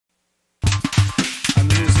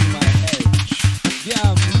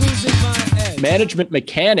Management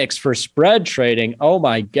mechanics for spread trading. Oh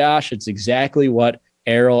my gosh, it's exactly what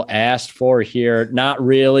Errol asked for here. Not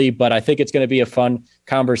really, but I think it's going to be a fun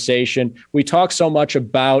conversation. We talk so much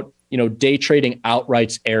about, day trading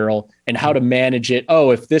outrights, Errol, and how to manage it.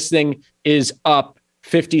 Oh, if this thing is up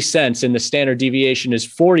 50 cents and the standard deviation is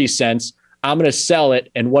 40 cents, I'm going to sell it.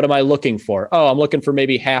 And what am I looking for? Oh, I'm looking for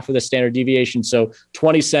maybe half of the standard deviation. So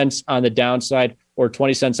 20 cents on the downside or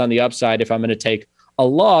 20 cents on the upside if I'm going to take a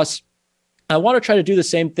loss. I want to try to do the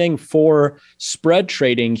same thing for spread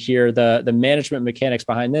trading here, the management mechanics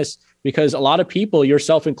behind this, because a lot of people,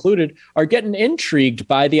 yourself included, are getting intrigued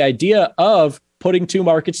by the idea of putting two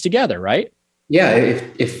markets together, right? Yeah,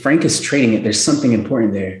 if Frank is trading it, there's something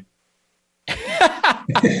important there.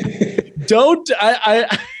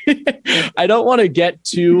 I don't want to get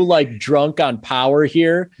too drunk on power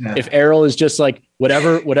here. Yeah. If Errol is just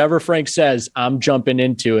whatever Frank says, I'm jumping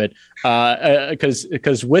into it.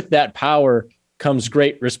 Because with that power comes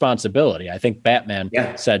great responsibility. I think Batman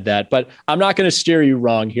said that, but I'm not going to steer you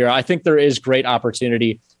wrong here. I think there is great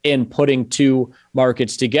opportunity in putting two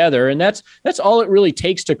markets together. And that's all it really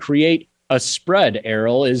takes to create a spread,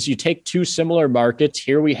 Errol, is you take two similar markets.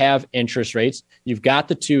 Here we have interest rates. You've got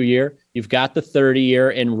the 2-year, you've got the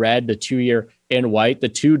 30-year in red, the 2-year in white, the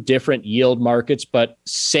two different yield markets, but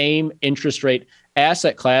same interest rate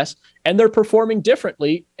asset class, and they're performing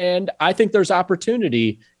differently. And I think there's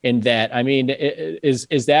opportunity in that. I mean, is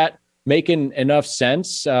that making enough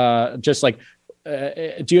sense? Do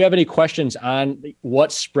you have any questions on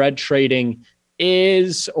what spread trading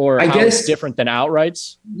is, or how it's different than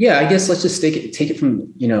outrights? Yeah, I guess let's just take it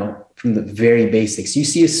from the very basics. You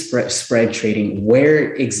see a spread trading.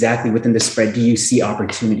 Where exactly within the spread do you see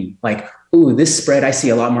opportunity? This spread, I see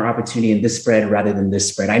a lot more opportunity in this spread rather than this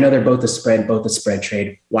spread. I know they're both a spread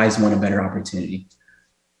trade. Why is one a better opportunity?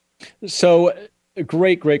 So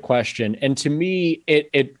great question. And to me,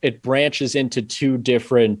 it branches into two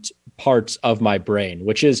different parts of my brain,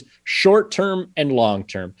 which is short-term and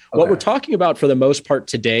long-term. Okay. What we're talking about for the most part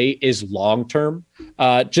today is long-term,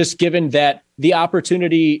 just given that the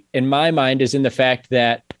opportunity in my mind is in the fact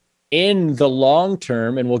that in the long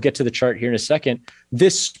term, and we'll get to the chart here in a second,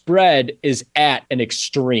 this spread is at an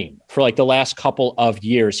extreme for the last couple of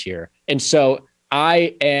years here. And so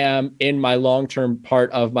I am in my long-term part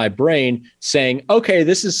of my brain saying, okay,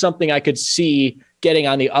 this is something I could see getting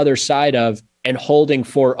on the other side of and holding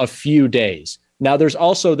for a few days. Now, there's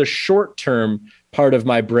also the short-term part of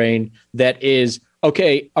my brain that is,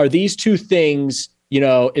 okay, are these two things,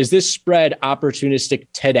 is this spread opportunistic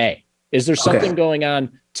today? Is there something going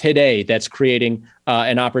on today that's creating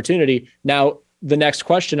an opportunity? Now, the next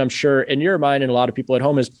question, I'm sure in your mind and a lot of people at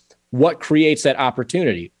home, is what creates that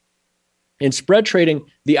opportunity? In spread trading,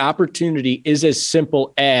 the opportunity is as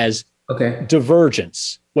simple as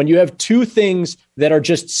divergence. When you have two things that are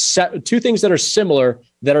two things that are similar,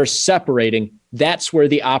 that are separating, that's where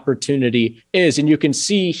the opportunity is. And you can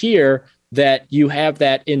see here that you have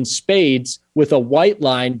that in spades with a white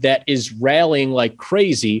line that is rallying like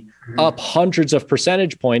crazy, up hundreds of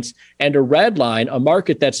percentage points, and a red line, a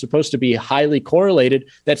market that's supposed to be highly correlated,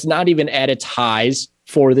 that's not even at its highs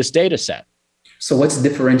for this data set. So what's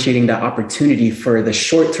differentiating that opportunity for the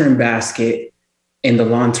short-term basket and the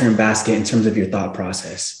long-term basket in terms of your thought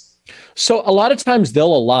process? So a lot of times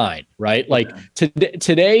they'll align, right?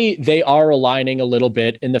 Today they are aligning a little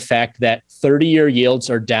bit in the fact that 30-year yields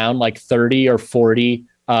are down 30 or 40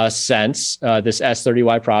 cents, this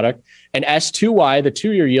S30Y product, and S2Y, the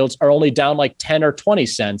 2-year yields, are only down 10 or 20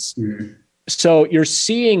 cents. Mm-hmm. So you're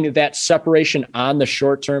seeing that separation on the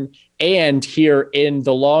short term and here in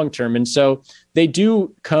the long term. And so they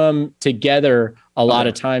do come together a lot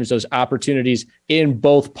of times, those opportunities in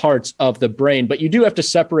both parts of the brain. But you do have to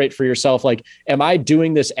separate for yourself, am I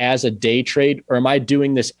doing this as a day trade, or am I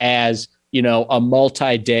doing this as, a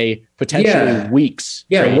multi-day, potentially weeks?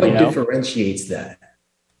 Yeah. Trade, what differentiates that?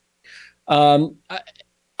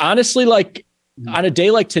 Honestly, on a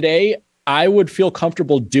day like today, I would feel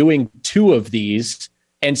comfortable doing two of these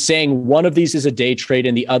and saying one of these is a day trade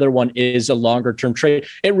and the other one is a longer term trade.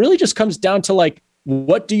 It really just comes down to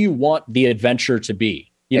what do you want the adventure to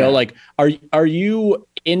be? Are you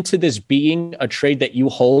into this being a trade that you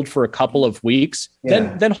hold for a couple of weeks?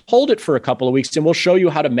 Then hold it for a couple of weeks, and we'll show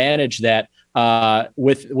you how to manage that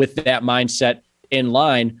with that mindset in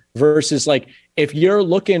line, versus if you're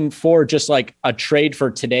looking for just a trade for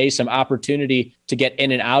today, some opportunity to get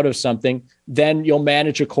in and out of something, then you'll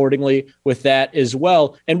manage accordingly with that as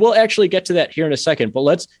well. And we'll actually get to that here in a second, but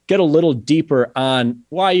let's get a little deeper on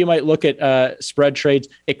why you might look at spread trades.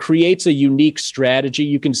 It creates a unique strategy.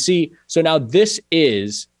 You can see, so now this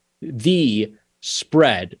is the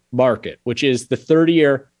spread market, which is the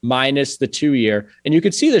 30-year minus the 2-year. And you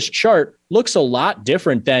can see this chart looks a lot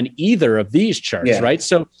different than either of these charts, right?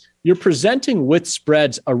 So you're presenting with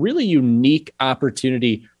spreads a really unique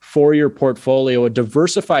opportunity for your portfolio, a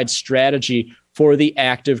diversified strategy for the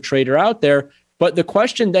active trader out there. But the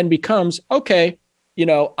question then becomes, okay,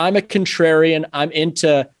 I'm a contrarian. I'm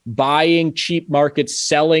into buying cheap markets,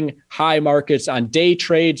 selling high markets on day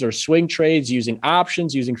trades or swing trades, using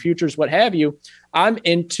options, using futures, what have you. I'm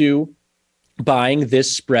into buying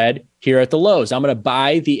this spread here at the lows. I'm going to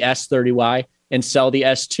buy the S30Y and sell the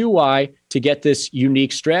S2Y to get this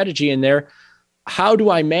unique strategy in there. How do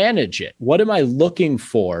I manage it? What am I looking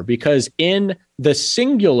for? Because in the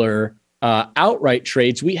singular outright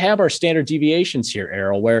trades, we have our standard deviations here,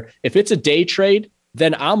 Errol, where if it's a day trade,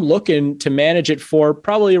 then I'm looking to manage it for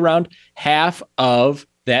probably around half of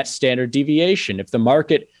that standard deviation. If the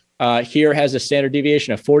market here has a standard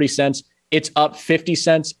deviation of 40 cents, it's up 50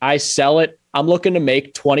 cents. I sell it. I'm looking to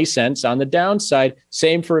make 20 cents on the downside.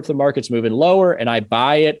 Same for if the market's moving lower and I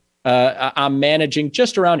buy it. I'm managing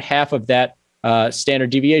just around half of that standard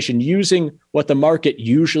deviation using what the market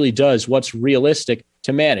usually does, what's realistic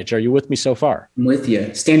to manage. Are you with me so far? I'm with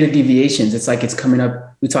you. Standard deviations. It's like it's coming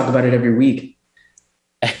up. We talk about it every week.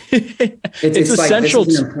 It's essential. Like,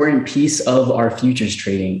 this is an important piece of our futures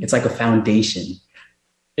trading. It's like a foundation.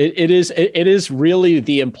 It is really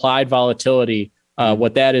the implied volatility.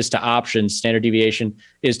 What that is to options, standard deviation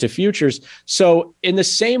is to futures. So in the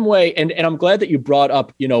same way, and I'm glad that you brought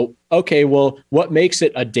up, okay, well, what makes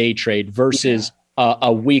it a day trade versus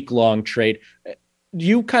a week-long trade?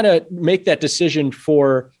 You kind of make that decision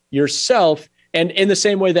for yourself. And in the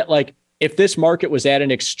same way that, like, if this market was at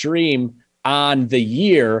an extreme on the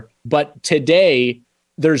year, but today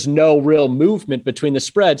there's no real movement between the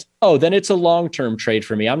spreads, then it's a long-term trade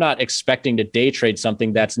for me. I'm not expecting to day trade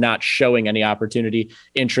something that's not showing any opportunity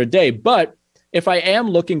intraday. But if I am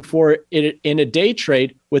looking for it in a day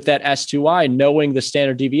trade with that S2I, knowing the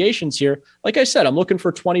standard deviations here, like I said, I'm looking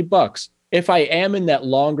for $20. If I am in that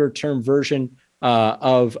longer-term version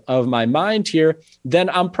of my mind here, then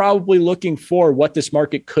I'm probably looking for what this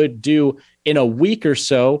market could do in a week or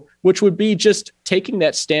so, which would be just taking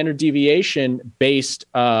that standard deviation based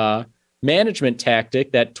management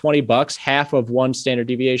tactic, that $20, half of one standard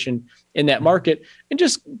deviation in that market, and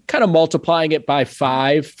just kind of multiplying it by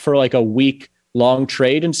 5 for like a week long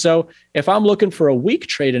trade. And so if I'm looking for a week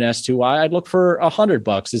trade in S2I, I'd look for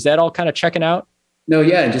 $100. Is that all kind of checking out? No,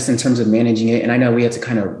 yeah, just in terms of managing it. And I know we had to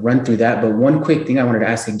kind of run through that, but one quick thing I wanted to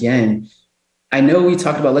ask again, I know we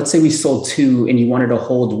talked about, let's say we sold 2 and you wanted to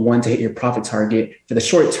hold 1 to hit your profit target for the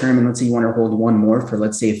short term. And let's say you want to hold 1 more for,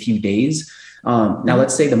 let's say, a few days. Now,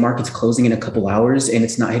 let's say the market's closing in a couple hours and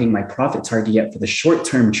it's not hitting my profit target yet for the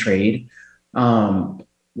short-term trade. Am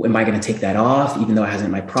I going to take that off, even though it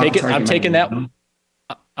hasn't my profit target? I'm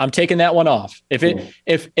taking that one off.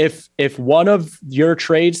 If one of your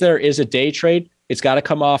trades there is a day trade, it's got to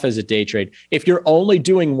come off as a day trade. If you're only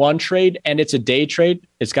doing one trade and it's a day trade,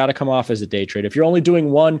 it's got to come off as a day trade. If you're only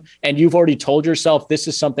doing one and you've already told yourself, this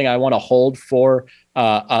is something I want to hold for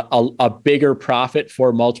a bigger profit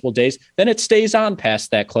for multiple days, then it stays on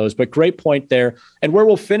past that close. But great point there. And where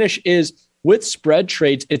we'll finish is with spread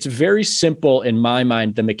trades, it's very simple in my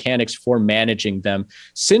mind, the mechanics for managing them.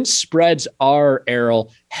 Since spreads are,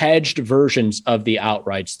 Errol, hedged versions of the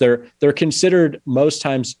outrights, they're considered most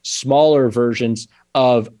times smaller versions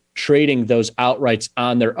of trading those outrights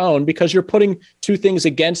on their own because you're putting 2 things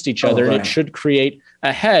against each other and it should create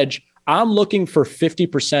a hedge. I'm looking for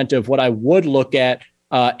 50% of what I would look at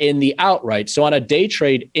in the outright. So on a day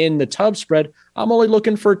trade in the tub spread, I'm only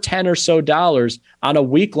looking for $10 or so. On a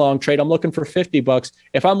week long trade, I'm looking for $50.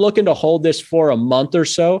 If I'm looking to hold this for a month or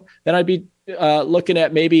so, then I'd be looking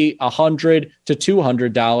at maybe $100 to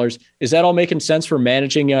 $200. Is that all making sense for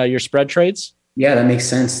managing your spread trades? Yeah, that makes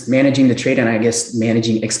sense. Managing the trade and I guess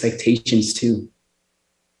managing expectations too.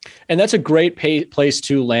 And that's a great place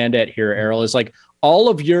to land at here, Errol, is like all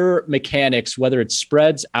of your mechanics, whether it's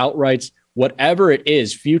spreads, outrights, whatever it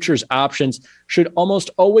is, futures, options, should almost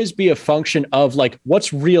always be a function of like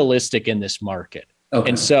what's realistic in this market. Okay.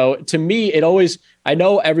 And so to me, I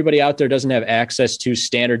know everybody out there doesn't have access to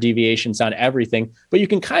standard deviations on everything, but you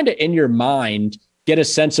can kind of in your mind get a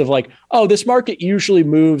sense of like, this market usually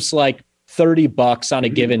moves like $30 on a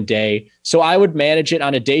given day. So I would manage it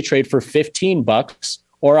on a day trade for $15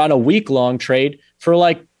 or on a week long trade for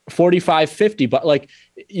like 45, 50, but like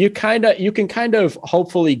you can kind of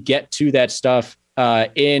hopefully get to that stuff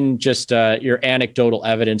in just your anecdotal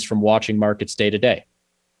evidence from watching markets day to day.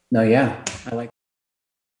 No, yeah, I like